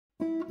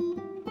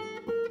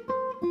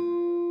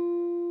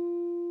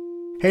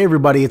Hey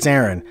everybody, it's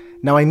Aaron.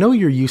 Now I know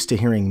you're used to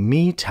hearing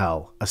me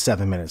tell a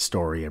 7-minute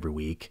story every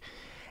week,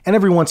 and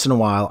every once in a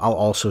while I'll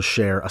also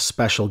share a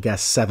special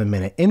guest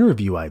 7-minute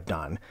interview I've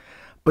done.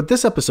 But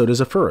this episode is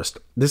a first.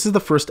 This is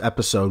the first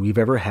episode we've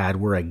ever had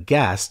where a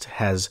guest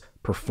has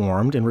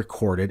performed and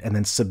recorded and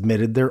then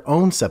submitted their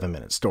own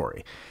 7-minute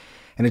story.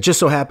 And it just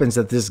so happens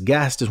that this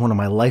guest is one of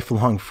my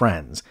lifelong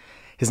friends.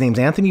 His name's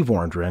Anthony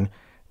Vorndran.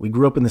 We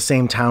grew up in the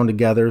same town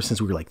together since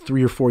we were like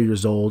 3 or 4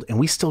 years old, and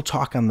we still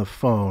talk on the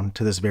phone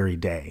to this very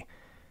day.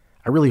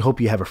 I really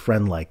hope you have a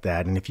friend like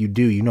that, and if you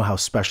do, you know how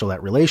special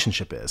that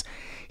relationship is.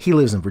 He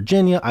lives in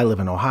Virginia, I live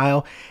in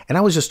Ohio, and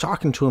I was just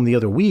talking to him the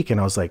other week, and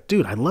I was like,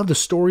 dude, I love the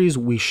stories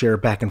we share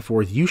back and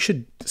forth. You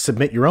should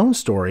submit your own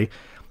story,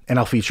 and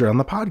I'll feature it on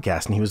the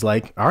podcast. And he was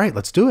like, all right,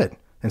 let's do it.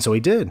 And so he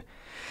did.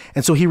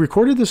 And so he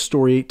recorded this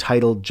story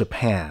titled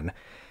Japan,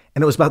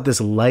 and it was about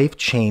this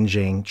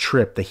life-changing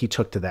trip that he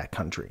took to that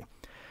country.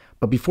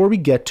 But before we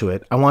get to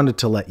it, I wanted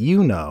to let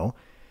you know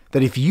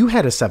that if you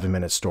had a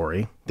 7-minute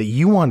story that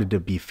you wanted to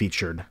be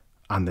featured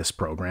on this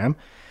program,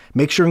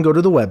 make sure and go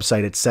to the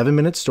website at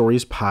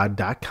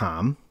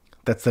 7minutestoriespod.com.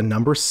 That's the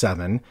number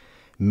 7,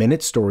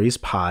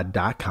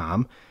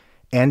 minutestoriespod.com,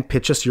 and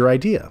pitch us your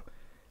idea.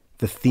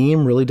 The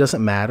theme really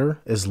doesn't matter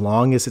as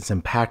long as it's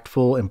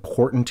impactful,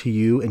 important to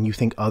you, and you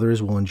think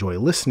others will enjoy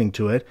listening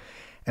to it.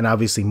 And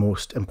obviously,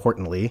 most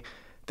importantly,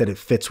 that it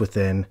fits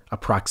within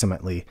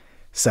approximately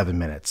 7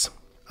 minutes.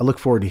 I look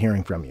forward to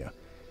hearing from you.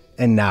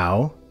 And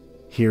now,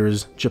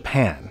 here's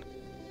Japan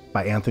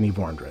by Anthony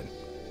Vorndran.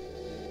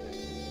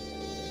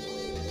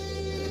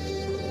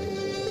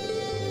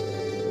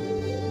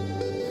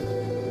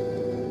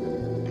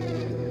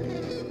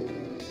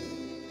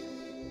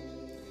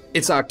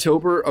 It's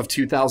October of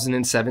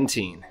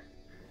 2017.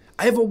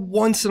 I have a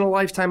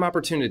once-in-a-lifetime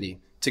opportunity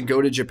to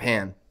go to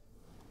Japan.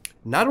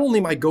 Not only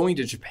am I going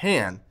to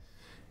Japan,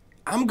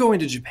 I'm going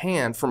to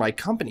Japan for my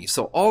company,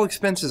 so all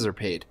expenses are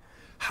paid.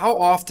 How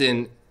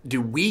often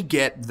do we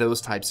get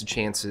those types of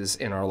chances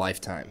in our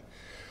lifetime?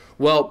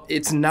 Well,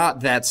 it's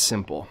not that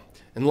simple,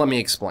 and let me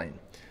explain.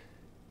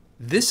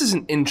 This is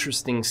an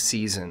interesting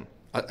season,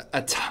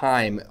 a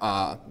time,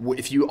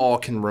 if you all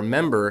can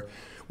remember,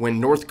 when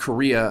North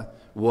Korea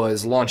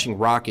was launching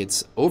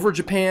rockets over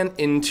Japan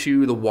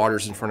into the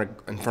waters in front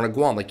of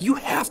Guam. Like, you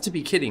have to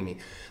be kidding me.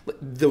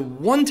 The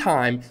one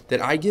time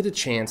that I get a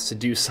chance to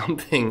do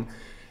something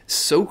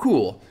so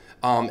cool,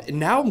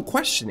 now I'm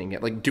questioning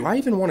it. Like, do I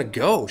even want to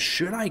go?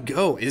 Should I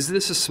go? Is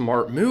this a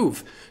smart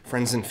move?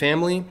 Friends and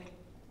family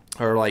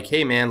are like,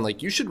 hey man,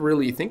 like, you should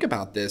really think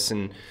about this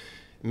and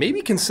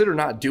maybe consider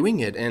not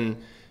doing it. And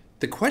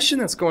the question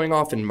that's going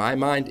off in my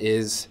mind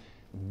is,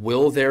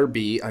 will there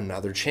be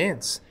another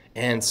chance?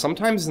 And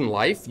sometimes in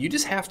life, you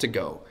just have to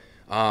go.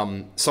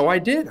 So I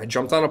did. I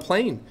jumped on a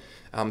plane,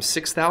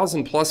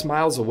 6,000 plus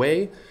miles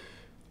away,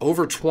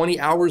 over 20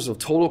 hours of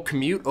total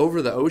commute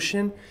over the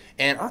ocean.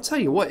 And I'll tell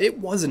you what, it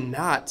was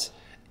not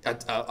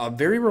a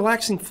very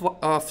relaxing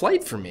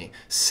flight for me.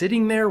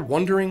 Sitting there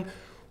wondering,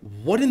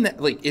 what in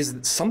that, like, is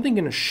something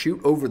going to shoot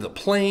over the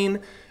plane?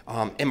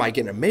 Am I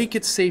going to make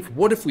it safe?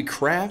 What if we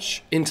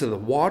crash into the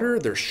water?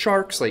 There's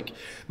sharks. Like,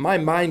 my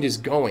mind is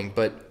going,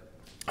 but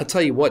I'll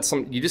tell you what,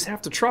 you just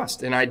have to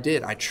trust. And I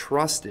did. I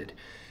trusted.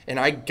 And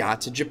I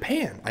got to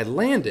Japan. I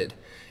landed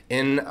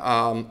in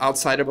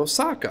outside of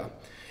Osaka.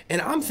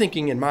 And I'm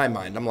thinking in my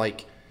mind, I'm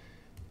like,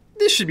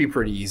 this should be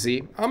pretty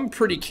easy. I'm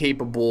pretty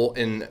capable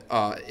and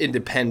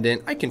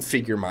independent. I can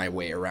figure my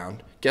way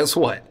around. Guess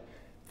what?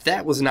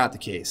 That was not the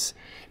case.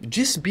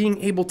 Just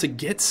being able to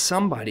get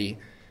somebody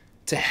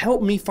to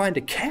help me find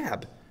a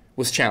cab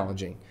was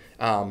challenging.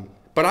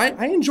 But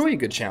I enjoy a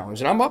good challenge,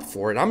 and I'm up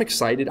for it. I'm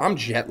excited. I'm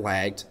jet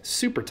lagged,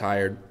 super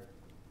tired.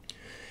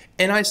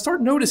 And I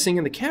start noticing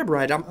in the cab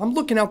ride, I'm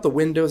looking out the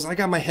windows. I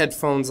got my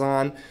headphones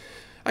on.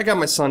 I got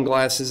my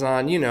sunglasses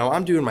on. You know,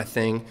 I'm doing my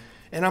thing.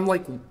 And I'm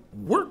like,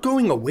 we're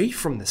going away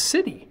from the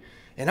city.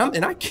 And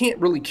I can't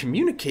really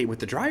communicate with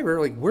the driver.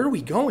 Like, where are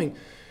we going?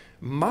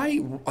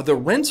 The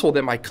rental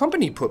that my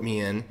company put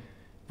me in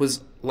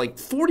was like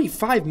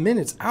 45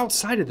 minutes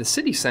outside of the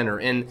city center.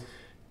 And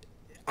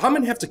I'm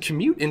going to have to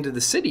commute into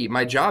the city.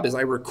 My job is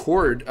I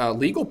record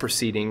legal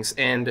proceedings,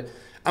 and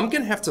I'm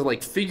going to have to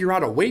like figure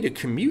out a way to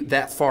commute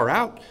that far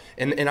out.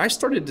 And I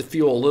started to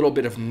feel a little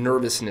bit of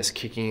nervousness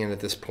kicking in at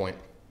this point.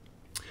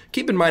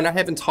 Keep in mind, I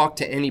haven't talked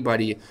to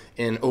anybody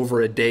in over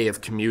a day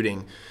of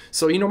commuting.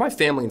 So, you know, my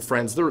family and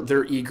friends,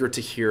 they're eager to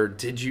hear,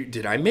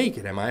 did I make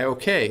it? Am I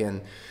okay?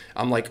 And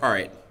I'm like, all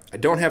right, I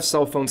don't have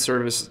cell phone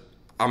service.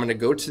 I'm going to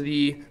go to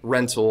the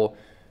rental,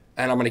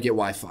 and I'm going to get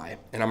Wi-Fi,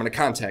 and I'm going to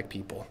contact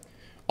people.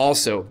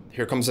 Also,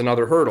 here comes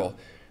another hurdle.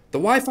 The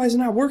Wi-Fi is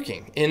not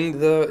working in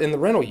the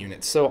rental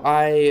unit. So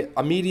I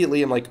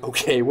immediately am like,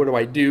 okay, what do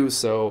I do?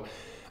 So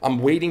I'm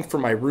waiting for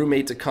my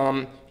roommate to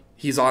come.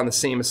 He's on the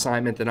same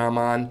assignment that I'm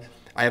on.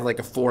 I have like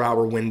a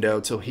 4-hour window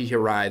till he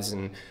arrives,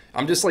 and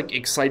I'm just like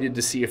excited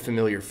to see a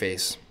familiar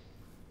face.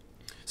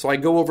 So I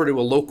go over to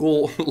a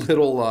local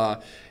little,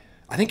 I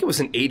think it was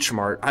an H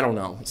Mart, I don't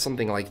know,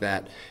 something like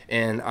that.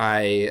 And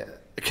I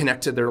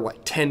connect to their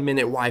like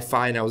 10-minute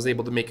Wi-Fi, and I was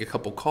able to make a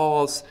couple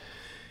calls.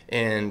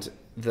 And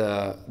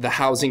the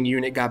housing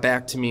unit got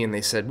back to me and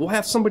they said, we'll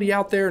have somebody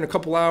out there in a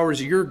couple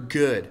hours, you're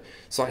good.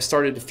 So I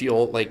started to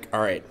feel like,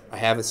 all right, I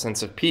have a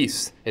sense of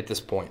peace at this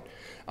point.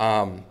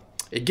 I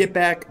get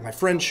back, my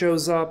friend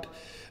shows up,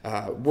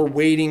 we're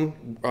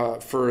waiting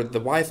for the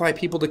Wi-Fi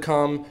people to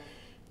come,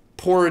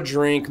 pour a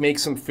drink, make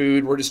some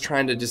food. We're just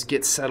trying to just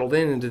get settled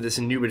into this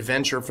new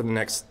adventure for the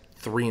next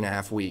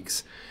 3.5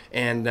 weeks.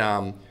 And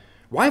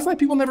Wi-Fi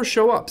people never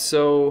show up,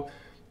 so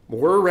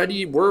we're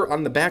ready. We're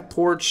on the back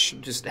porch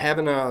just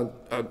having a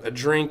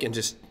drink and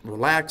just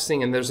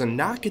relaxing, and there's a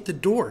knock at the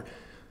door.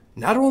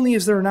 Not only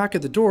is there a knock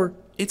at the door,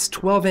 it's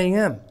 12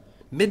 a.m.,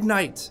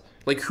 midnight.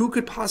 Like, who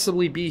could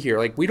possibly be here?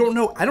 Like, we don't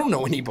know. I don't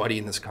know anybody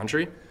in this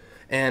country.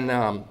 And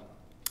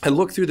I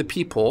look through the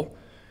peephole,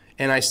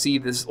 and I see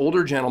this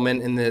older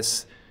gentleman and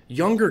this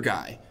younger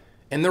guy,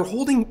 and they're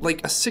holding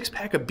like a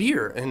 6-pack of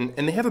beer, and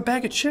they have a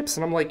bag of chips,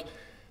 and I'm like,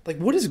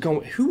 what is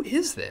going? Who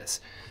is this?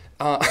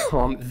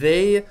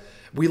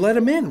 We let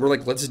them in. We're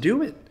like, let's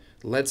do it.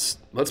 Let's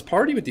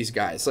party with these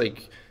guys.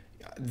 Like,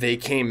 they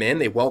came in,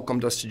 they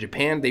welcomed us to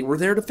Japan. They were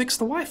there to fix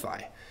the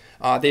Wi-Fi.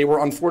 They were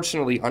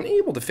unfortunately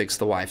unable to fix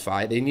the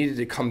Wi-Fi. They needed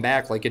to come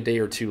back like a day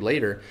or two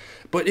later.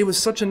 But it was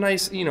such a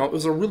nice, it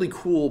was a really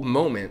cool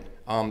moment,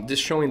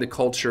 just showing the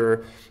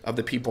culture of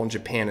the people in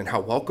Japan and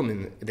how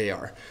welcoming they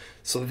are.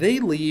 So they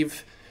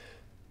leave,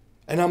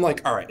 and I'm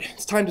like, all right,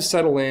 it's time to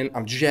settle in.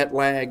 I'm jet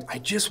lagged. I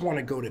just want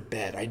to go to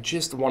bed. I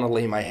just want to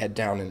lay my head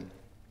down. And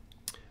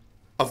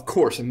of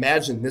course,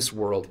 imagine this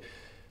world.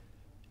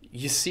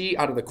 You see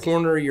out of the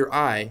corner of your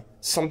eye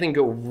something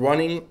go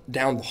running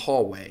down the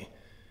hallway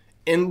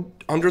and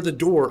under the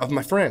door of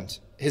my friend,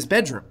 his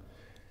bedroom.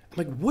 I'm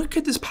like, what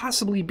could this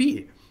possibly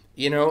be?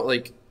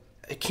 Like,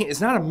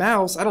 it's not a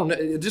mouse. I don't know.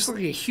 It's just like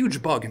a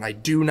huge bug, and I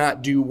do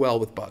not do well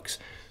with bugs.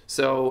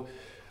 So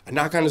I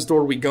knock on his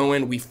door. We go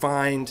in. We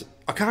find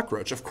a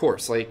cockroach, of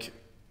course. Like,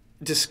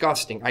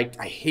 disgusting.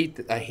 I hate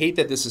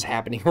that this is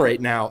happening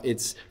right now.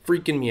 It's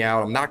freaking me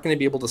out. I'm not going to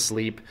be able to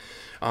sleep.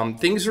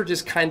 Things are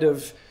just kind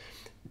of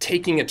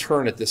taking a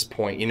turn at this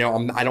point.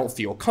 I don't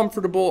feel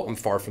comfortable. I'm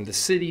far from the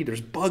city.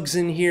 There's bugs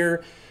in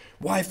here.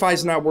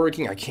 Wi-Fi's not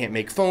working. I can't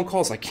make phone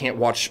calls. I can't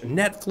watch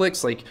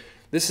Netflix. Like,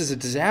 this is a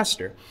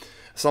disaster.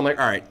 So I'm like,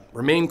 all right,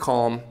 remain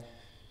calm.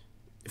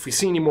 If we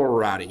see any more,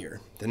 we're out of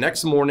here. The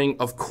next morning,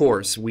 of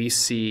course, we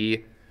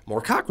see more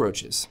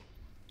cockroaches.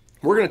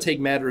 We're going to take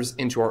matters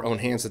into our own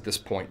hands at this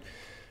point.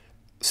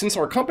 Since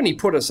our company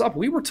put us up,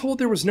 we were told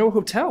there was no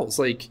hotels,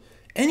 like,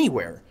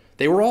 anywhere.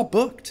 They were all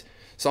booked.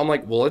 So I'm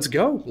like, well, let's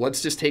go.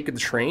 Let's just take the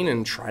train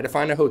and try to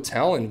find a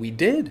hotel. And we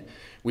did.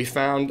 We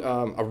found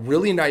a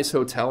really nice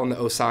hotel in the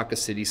Osaka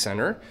city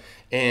center.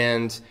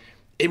 And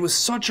it was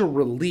such a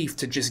relief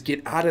to just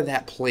get out of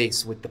that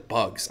place with the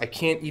bugs. I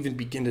can't even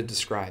begin to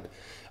describe.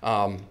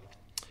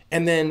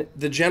 And then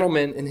the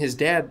gentleman and his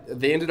dad,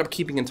 they ended up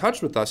keeping in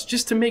touch with us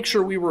just to make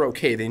sure we were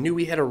okay. They knew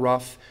we had a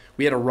rough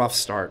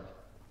start.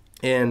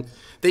 And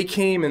they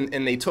came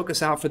and they took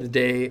us out for the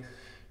day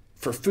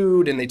for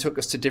food, and they took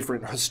us to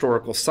different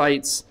historical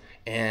sites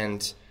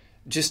and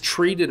just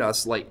treated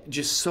us like it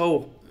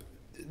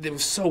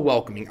was so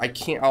welcoming.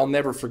 I'll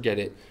never forget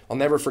it. I'll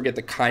never forget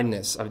the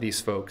kindness of these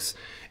folks.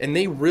 And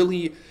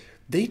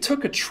they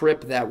took a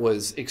trip that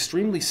was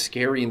extremely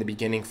scary in the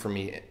beginning for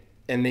me,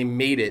 and they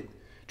made it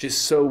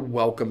just so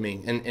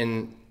welcoming,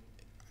 and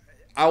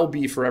I'll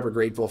be forever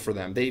grateful for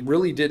them. They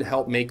really did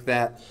help make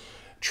that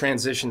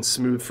transition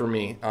smooth for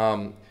me.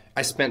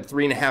 I spent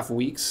 3.5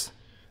 weeks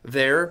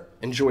there,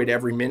 enjoyed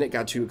every minute,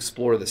 got to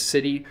explore the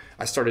city.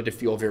 I started to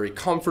feel very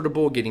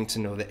comfortable getting to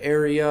know the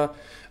area.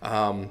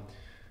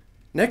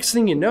 Next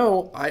thing you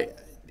know,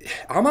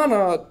 I'm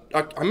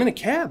in a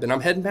cab and I'm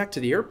heading back to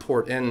the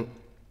airport, and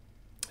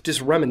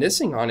just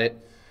reminiscing on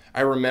it, I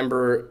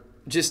remember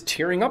just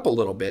tearing up a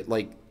little bit.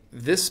 Like,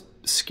 this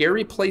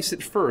scary place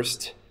at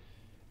first,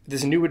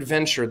 this new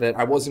adventure that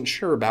I wasn't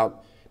sure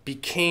about,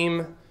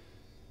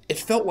 it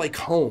felt like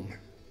home.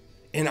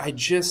 And I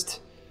just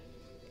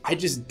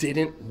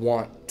didn't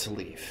want to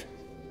leave.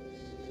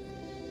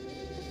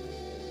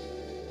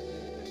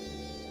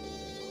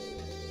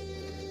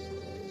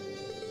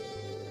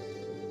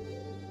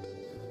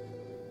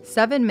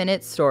 Seven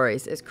Minute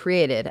Stories is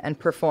created and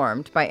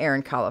performed by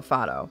Aaron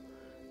Califato.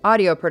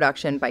 Audio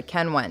production by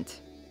Ken Wendt.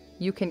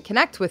 You can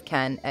connect with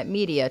Ken at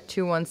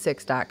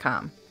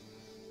media216.com.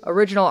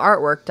 Original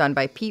artwork done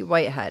by Pete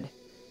Whitehead.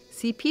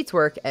 See Pete's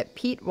work at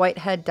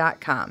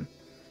petewhitehead.com.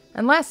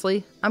 And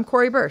lastly, I'm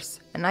Corey Burse,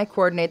 and I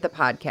coordinate the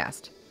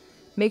podcast.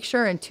 Make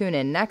sure and tune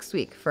in next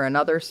week for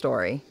another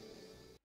story.